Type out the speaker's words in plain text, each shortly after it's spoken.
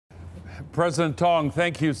President Tong,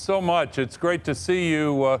 thank you so much. It's great to see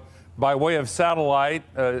you by way of satellite.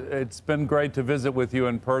 It's been great to visit with you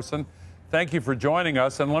in person. Thank you for joining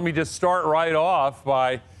us. And let me just start right off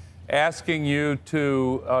by asking you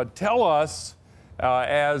to tell us,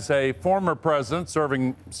 as a former president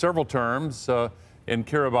serving several terms in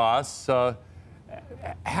Kiribati,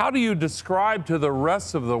 how do you describe to the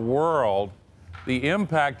rest of the world the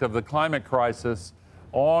impact of the climate crisis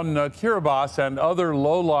on Kiribati and other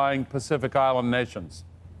low-lying Pacific Island nations?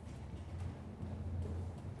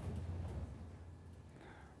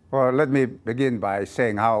 Well, let me begin by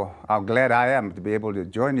saying how glad I am to be able to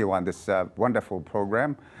join you on this wonderful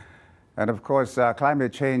program. And of course,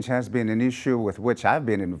 climate change has been an issue with which I've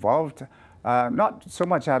been involved, not so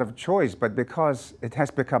much out of choice, but because it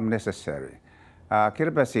has become necessary.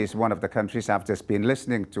 Kiribati is one of the countries I've just been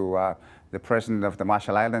listening to the president of the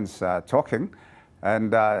Marshall Islands talking,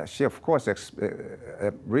 and she, of course,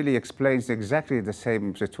 really explains exactly the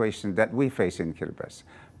same situation that we face in Kiribati.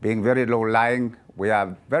 Being very low-lying, we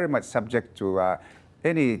are very much subject to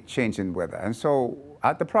any change in weather. And so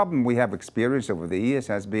the problem we have experienced over the years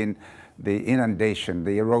has been the inundation,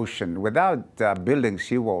 the erosion. Without building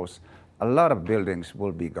seawalls, a lot of buildings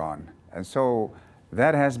will be gone. And so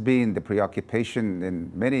that has been the preoccupation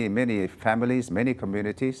in many, many families, many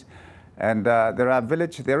communities. And there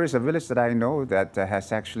is a village that I know that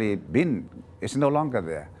has actually been, it's no longer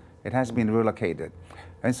there. It has been relocated.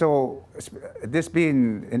 And so this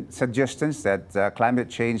being suggestions that climate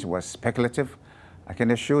change was speculative, I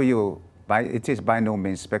can assure you it is by no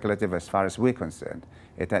means speculative as far as we're concerned.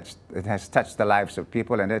 It has touched the lives of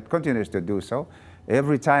people, and it continues to do so.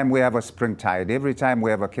 Every time we have a spring tide, every time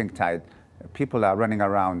we have a king tide, people are running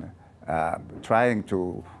around trying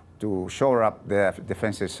to shore up their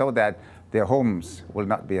defenses so that their homes will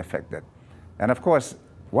not be affected. And of course,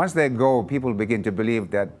 once they go, people begin to believe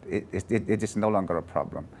that it is no longer a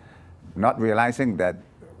problem, not realizing that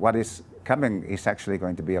what is coming is actually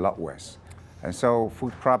going to be a lot worse. And so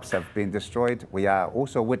food crops have been destroyed. We are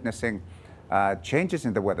also witnessing changes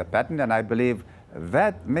in the weather pattern, and I believe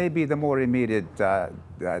that may be the more immediate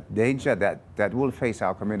danger that will face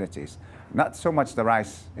our communities. Not so much the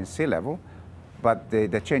rise in sea level, but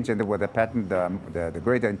the change in the weather pattern, the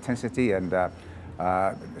greater intensity, and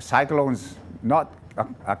cyclones not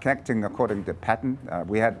acting according to pattern.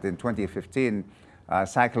 We had in 2015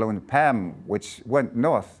 Cyclone Pam, which went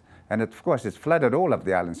north, and of course it flooded all of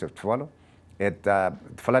the islands of Tuvalu. It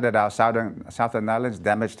flooded our southern islands,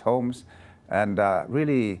 damaged homes, and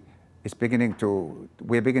really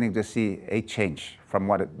we're beginning to see a change from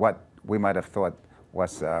what we might have thought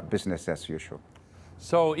was business as usual.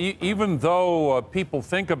 So even though people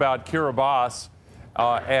think about Kiribati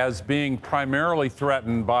as being primarily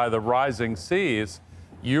threatened by the rising seas,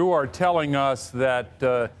 you are telling us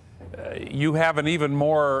that you have an even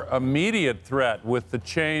more immediate threat with the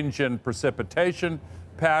change in precipitation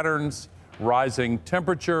patterns, rising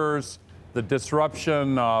temperatures, the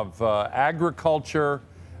disruption of agriculture.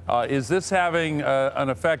 Is this having an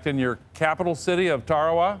effect in your capital city of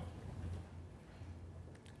Tarawa?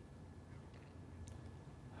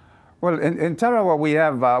 Well, in Tarawa, we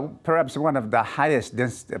have perhaps one of the highest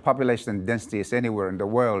population densities anywhere in the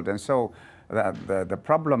world. And so the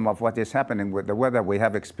problem of what is happening with the weather, we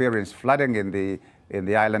have experienced flooding in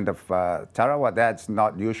the island of Tarawa. That's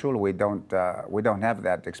not usual. We don't have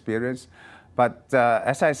that experience. But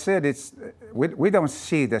as I said, we don't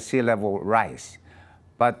see the sea level rise.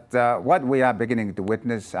 But what we are beginning to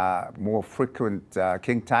witness are more frequent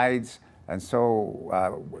king tides. And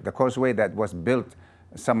so the causeway that was built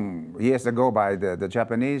some years ago by the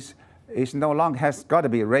Japanese is no longer, has got to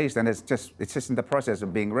be raised, and it's just in the process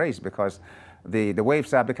of being raised because the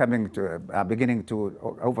waves are beginning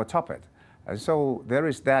to overtop it. And so there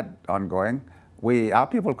is that ongoing. Our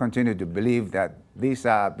people continue to believe that these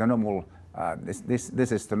are the normal,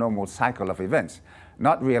 this is the normal cycle of events,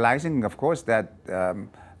 not realizing, of course, that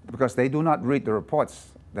because they do not read the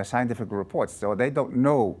reports, the scientific reports, so they don't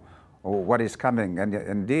know what is coming. And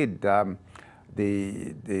indeed,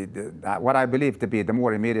 what I believe to be the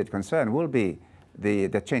more immediate concern will be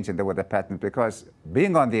the change in the weather pattern, because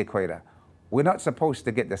being on the equator, we're not supposed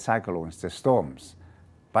to get the cyclones, the storms,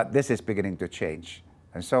 but this is beginning to change.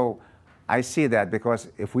 And so I see that because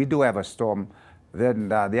if we do have a storm, then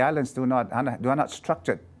the islands are not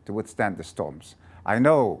structured to withstand the storms. I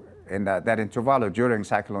know that in Tuvalu during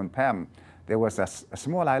Cyclone Pam, there was a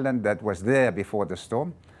small island that was there before the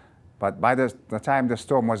storm, but by the time the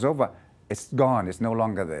storm was over, it's gone, it's no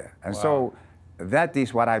longer there. And wow. So that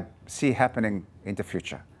is what I see happening in the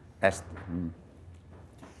future.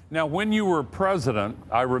 Now, when you were president,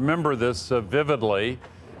 I remember this vividly,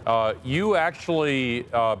 You actually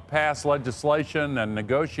passed legislation and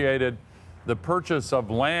negotiated the purchase of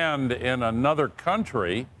land in another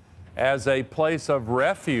country as a place of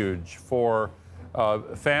refuge for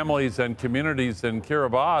families and communities in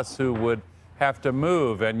Kiribati who would have to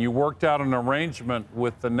move. And you worked out an arrangement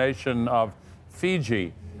with the nation of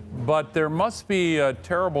Fiji. But there must be a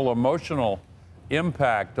terrible emotional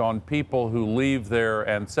impact on people who leave their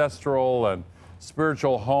ancestral and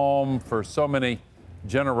spiritual home for so many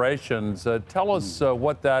generations. Tell us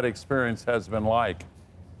what that experience has been like.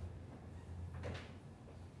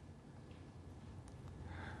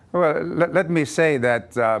 Well, let me say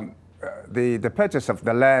that the purchase of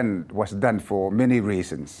the land was done for many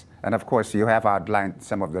reasons. And of course, you have outlined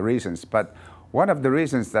some of the reasons. But one of the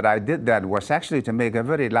reasons that I did that was actually to make a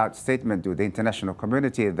very loud statement to the international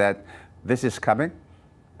community that this is coming.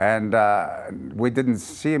 And we don't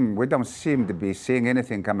seem to be seeing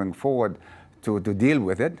anything coming forward to deal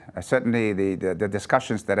with it. Certainly the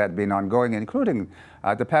discussions that had been ongoing, including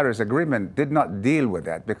the Paris Agreement, did not deal with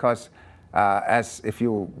that because if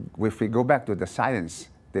we go back to the science,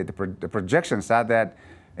 the projections are that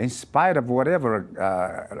in spite of whatever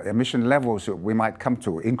emission levels we might come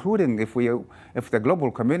to, including if the global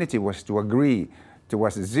community was to agree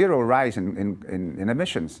towards a zero rise in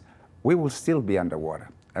emissions, we will still be underwater.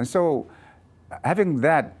 And so having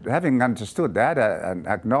understood that and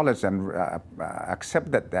acknowledged and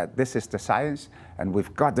accepted that this is the science and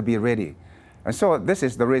we've got to be ready. And so this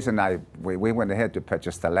is the reason we went ahead to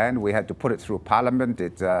purchase the land. We had to put it through Parliament.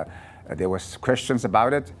 There was questions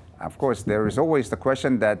about it. Of course, there is always the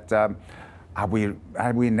question that are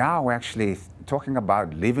we now actually talking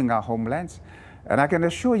about leaving our homelands? And I can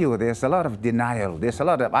assure you there's a lot of denial. There's a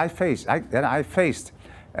lot of, I faced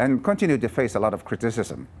and continue to face a lot of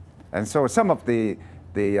criticism. And so some of the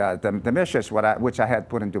measures which I had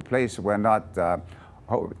put into place were not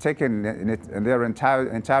taken in their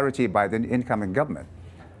entirety by the incoming government.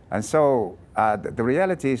 And so the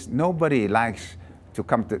reality is nobody likes to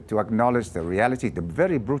come to acknowledge the reality, the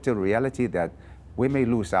very brutal reality that we may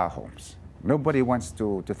lose our homes. Nobody wants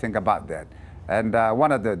to think about that. And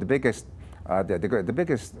one of the biggest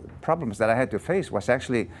problems that I had to face was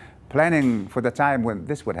actually planning for the time when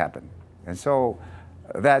this would happen. And so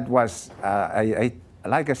that was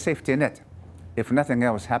like a safety net if nothing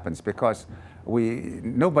else happens, because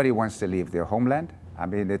nobody wants to leave their homeland. I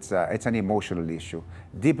mean, it's an emotional issue,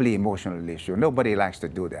 deeply emotional issue. Nobody likes to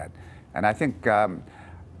do that. And I think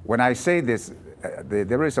when I say this,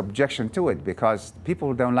 there is objection to it because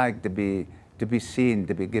people don't like to be seen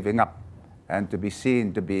to be giving up and to be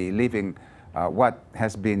seen to be leaving what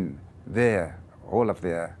has been there, all of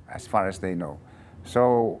there, as far as they know.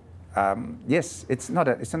 So yes, it's not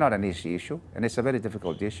an easy issue, and it's a very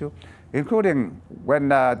difficult issue, including when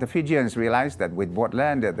the Fijians realized that with bought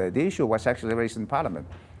land, the issue was actually raised in Parliament.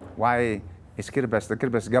 Why is the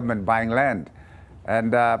Kiribati government buying land?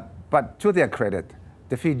 And but to their credit,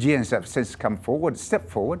 the Fijians have since stepped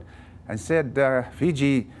forward, and said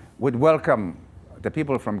Fiji would welcome the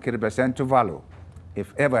people from Kiribati and Tuvalu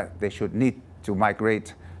if ever they should need to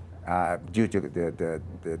migrate due to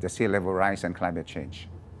the sea level rise and climate change.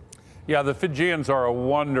 Yeah, the Fijians are a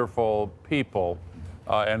wonderful people,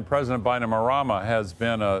 and President Bainimarama has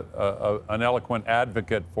been an eloquent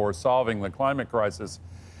advocate for solving the climate crisis.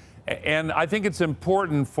 And I think it's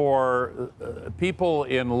important for people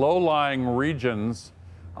in low-lying regions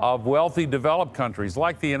of wealthy developed countries,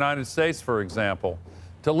 like the United States, for example,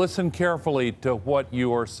 to listen carefully to what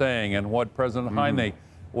you are saying and what President Heine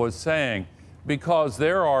was saying, because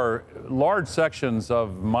there are large sections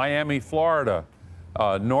of Miami, Florida,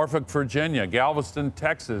 Norfolk, Virginia, Galveston,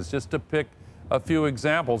 Texas, just to pick a few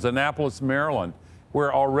examples, Annapolis, Maryland,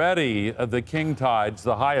 where already the king tides,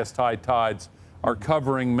 the highest high tides, are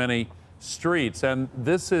covering many streets. And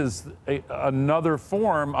this is another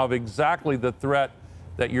form of exactly the threat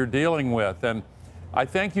that you're dealing with. And I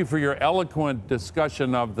thank you for your eloquent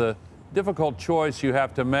discussion of the difficult choice you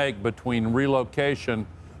have to make between relocation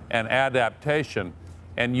and adaptation.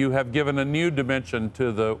 And you have given a new dimension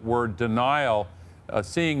to the word denial,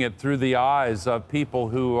 seeing it through the eyes of people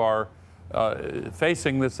who are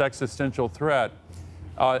facing this existential threat.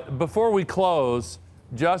 Before we close,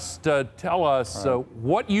 just tell us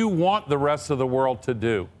what you want the rest of the world to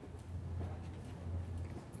do.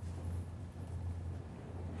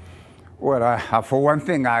 Well, for one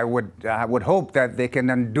thing, I would hope that they can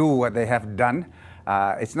undo what they have done.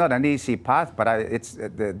 It's not an easy path, but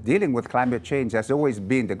dealing with climate change has always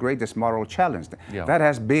been the greatest moral challenge. Yeah. That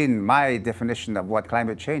has been my definition of what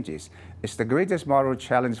climate change is. It's the greatest moral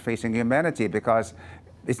challenge facing humanity because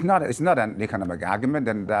it's not an economic argument,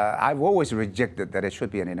 and I've always rejected that it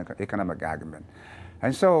should be an economic argument.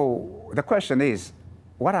 And so the question is,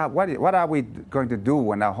 what are we going to do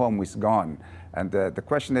when our home is gone? And the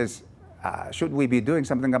question is, should we be doing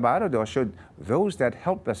something about it, or should those that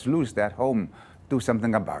help us lose that home do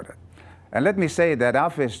something about it? And let me say that our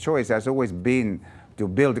first choice has always been to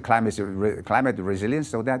build climate resilience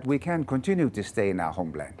so that we can continue to stay in our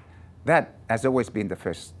homeland. That has always been the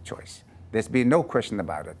first choice. There's been no question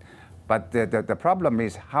about it. But the problem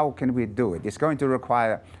is, how can we do it? It's going to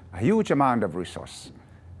require a huge amount of resource.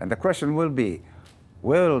 And the question will be,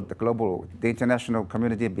 will the international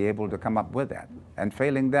community be able to come up with that? And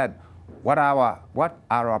failing that, what are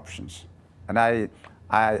our options? And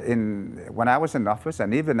when I was in office,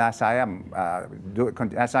 and even as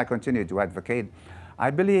I continue to advocate, I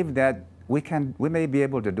believe that we may be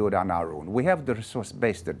able to do it on our own. We have the resource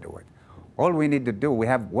base to do it. All we need to do, we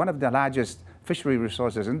have one of the largest fishery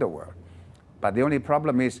resources in the world. But the only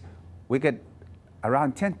problem is we get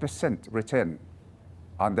around 10% return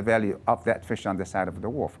on the value of that fish on the side of the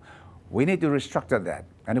wharf. We need to restructure that.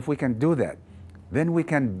 And if we can do that, then we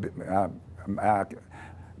can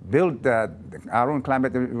build our own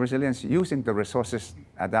climate resilience using the resources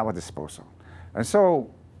at our disposal. And so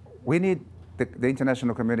we need the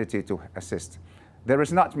international community to assist.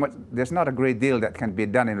 There's not a great deal that can be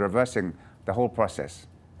done in reversing the whole process.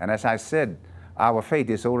 And as I said, our fate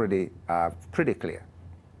is already pretty clear.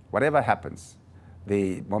 Whatever happens,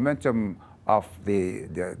 the momentum of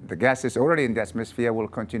the gases already in the atmosphere will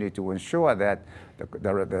continue to ensure that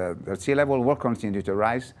the sea level will continue to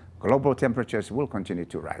rise, global temperatures will continue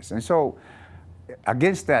to rise. And so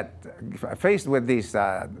against that, faced with these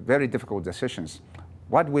very difficult decisions,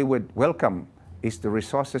 what we would welcome is the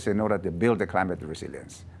resources in order to build the climate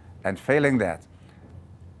resilience. And failing that,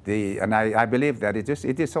 and I believe that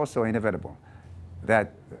it is also inevitable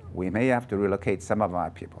that we may have to relocate some of our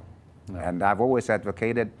people. No. And I've always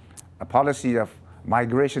advocated a policy of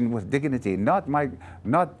migration with dignity, not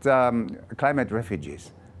climate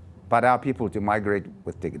refugees, but our people to migrate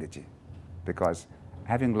with dignity. Because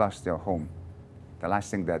having lost their home, the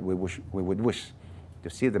last thing that we would wish to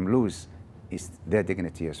see them lose is their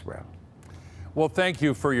dignity as well. Well, thank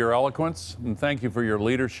you for your eloquence, and thank you for your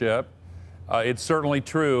leadership. It's certainly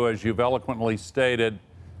true, as you've eloquently stated,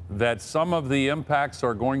 that some of the impacts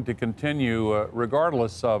are going to continue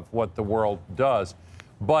regardless of what the world does.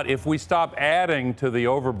 But if we stop adding to the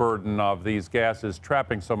overburden of these gases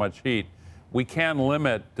trapping so much heat, we can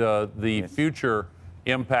limit the future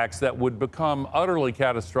impacts that would become utterly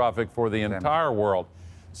catastrophic for the entire world.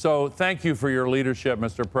 So thank you for your leadership,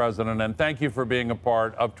 Mr. President, and thank you for being a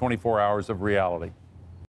part of 24 Hours of Reality.